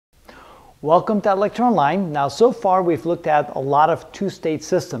Welcome to Lecture Online. Now, so far we've looked at a lot of two-state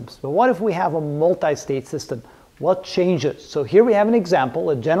systems, but what if we have a multi-state system? What changes? So here we have an example,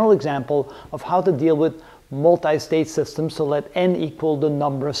 a general example of how to deal with multi-state systems, so let n equal the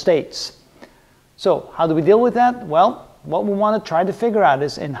number of states. So how do we deal with that? Well, what we want to try to figure out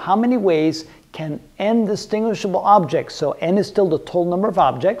is in how many ways can n distinguishable objects, so n is still the total number of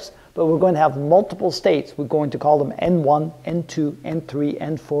objects, but we're going to have multiple states. We're going to call them n1, n2, n3,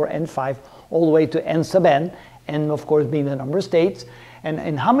 n4, n5, all the way to n sub n, n of course being the number of states. And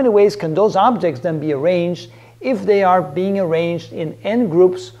in how many ways can those objects then be arranged if they are being arranged in n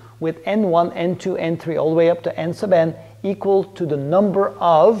groups with n1, n2, n3, all the way up to n sub n equal to the number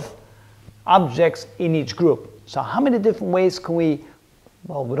of objects in each group. So how many different ways can we,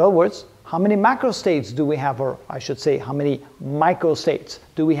 well, with other words, how many macrostates do we have, or I should say, how many microstates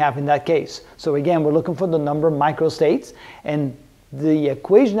do we have in that case? So again, we're looking for the number of microstates, and the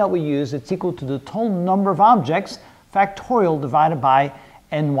equation that we use, it's equal to the total number of objects factorial divided by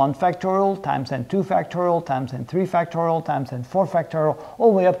n1 factorial times n2 factorial times n3 factorial times n4 factorial,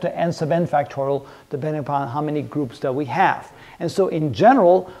 all the way up to n sub n factorial, depending upon how many groups that we have. And so in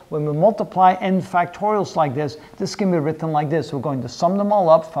general, when we multiply n factorials like this can be written like this. We're going to sum them all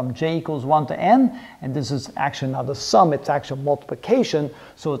up from j equals 1 to n, and this is actually not a sum, it's actual multiplication.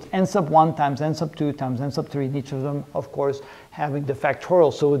 So it's n sub 1 times n sub 2 times n sub 3, and each of them, of course, having the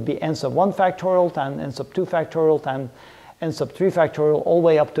factorial. So it would be n sub 1 factorial times n sub 2 factorial times n sub 3 factorial, all the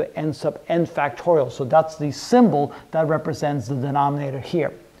way up to n sub n factorial. So that's the symbol that represents the denominator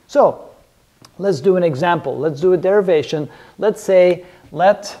here. So let's do an example. Let's do a derivation. Let's say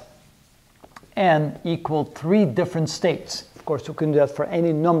let n equal 3 different states. Of course, we can do that for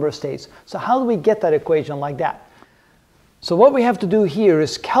any number of states. So how do we get that equation like that? So what we have to do here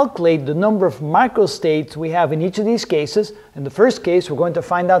is calculate the number of microstates we have in each of these cases. In the first case, we're going to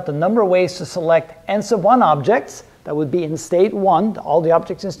find out the number of ways to select n sub 1 objects. That would be in state 1, all the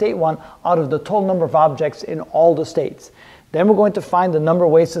objects in state 1, out of the total number of objects in all the states. Then we're going to find the number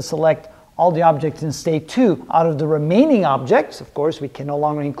of ways to select all the objects in state 2 out of the remaining objects. Of course, we can no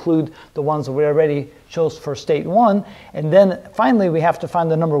longer include the ones that we already chose for state 1. And then finally, we have to find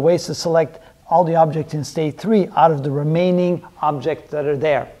the number of ways to select all the objects in state 3 out of the remaining objects that are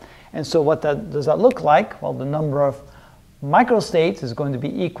there. And so what does that look like? Well, the number of microstates is going to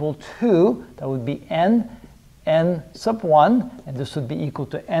be equal to, that would be n sub 1, and this would be equal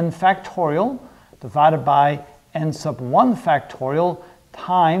to n factorial divided by n sub 1 factorial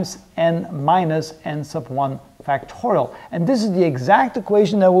times n minus n sub 1 factorial. And this is the exact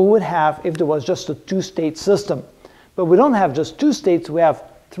equation that we would have if there was just a two-state system. But we don't have just 2 states, we have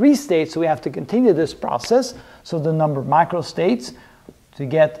 3 states, so we have to continue this process. So the number of microstates to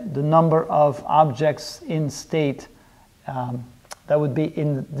get the number of objects in state, this would be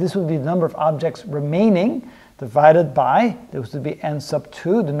the number of objects remaining divided by, this would be n sub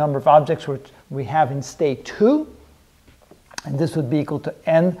 2, the number of objects which we have in state 2. And this would be equal to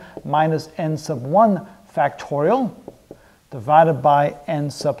n minus n sub 1 factorial divided by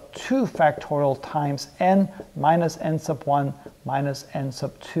n sub 2 factorial times n minus n sub 1 minus n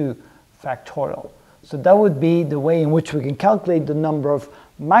sub 2 factorial. So that would be the way in which we can calculate the number of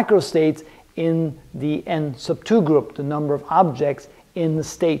microstates in the n sub 2 group, the number of objects in the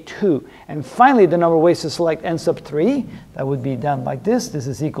state 2. And finally, the number of ways to select n sub 3, that would be done like this. This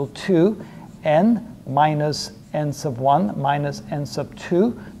is equal to n minus n sub 1 minus n sub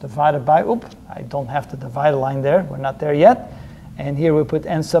 2 divided by, I don't have to divide a line there, we're not there yet. And here we put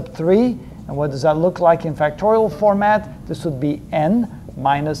n sub 3, and what does that look like in factorial format? This would be n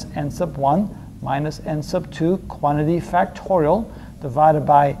minus n sub 1 minus n sub 2 quantity factorial divided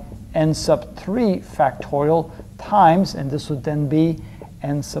by n sub 3 factorial times, and this would then be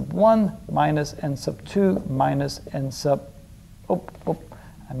n sub 1 minus n sub 2 minus n sub,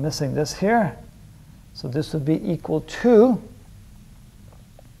 I'm missing this here. So this would be equal to,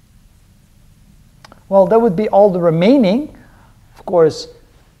 well, that would be all the remaining. Of course,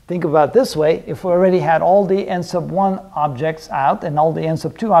 think about it this way. If we already had all the n sub 1 objects out and all the n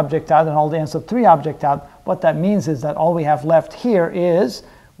sub 2 objects out and all the n sub 3 objects out, what that means is that all we have left here is,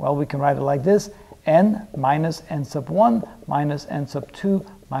 well, we can write it like this, n minus n sub 1 minus n sub 2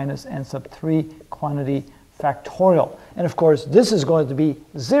 minus n sub 3 quantity factorial. And of course, this is going to be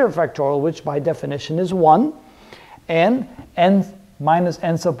 0 factorial, which by definition is 1. And n minus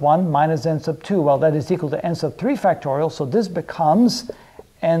n sub 1 minus n sub 2, well, that is equal to n sub 3 factorial. So this becomes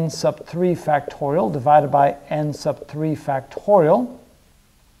n sub 3 factorial divided by n sub 3 factorial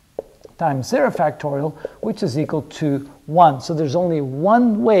times 0 factorial, which is equal to 1. So there's only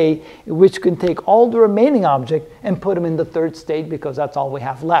one way in which you can take all the remaining objects and put them in the third state, because that's all we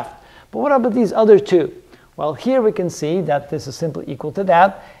have left. But what about these other two? Well, here we can see that this is simply equal to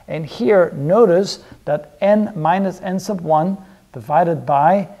that. And here, notice that n minus n sub 1 divided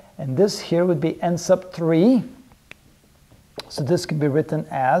by, and this here would be n sub 3. So this can be written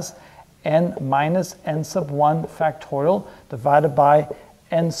as n minus n sub 1 factorial divided by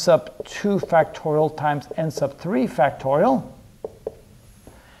n sub 2 factorial times n sub 3 factorial.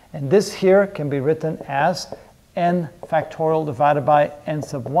 And this here can be written as n factorial divided by n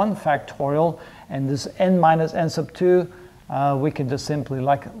sub 1 factorial. And this n minus n sub 2, we can just simply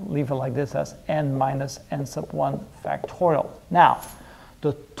leave it like this as n minus n sub 1 factorial. Now,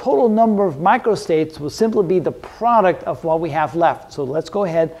 the total number of microstates will simply be the product of what we have left. So let's go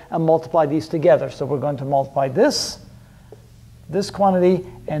ahead and multiply these together. So we're going to multiply this quantity,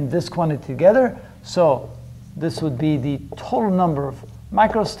 and this quantity together. So this would be the total number of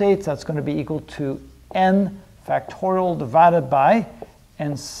microstates. That's going to be equal to n factorial divided by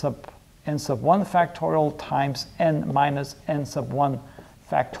n sub 1 factorial times n minus n sub 1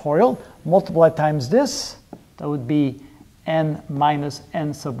 factorial. Multiply times this, that would be n minus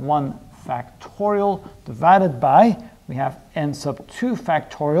n sub 1 factorial divided by, we have n sub 2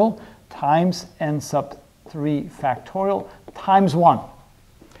 factorial times n sub 3 factorial times 1.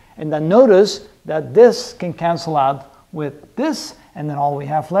 And then notice that this can cancel out with this, and then all we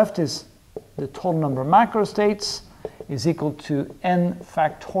have left is the total number of macrostates is equal to n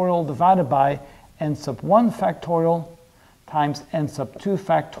factorial divided by n sub 1 factorial times n sub 2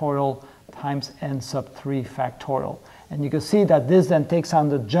 factorial times n sub 3 factorial. And you can see that this then takes on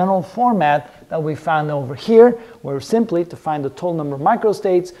the general format that we found over here, where simply to find the total number of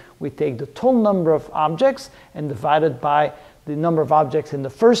microstates, we take the total number of objects and divide it by the number of objects in the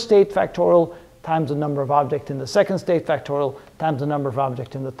first state factorial times the number of objects in the second state factorial times the number of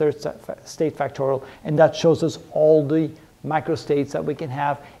objects in the third state factorial. And that shows us all the microstates that we can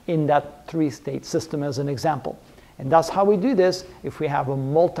have in that three-state system as an example. And that's how we do this if we have a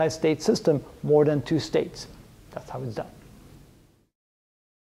multi-state system, more than two states. That's how it's done.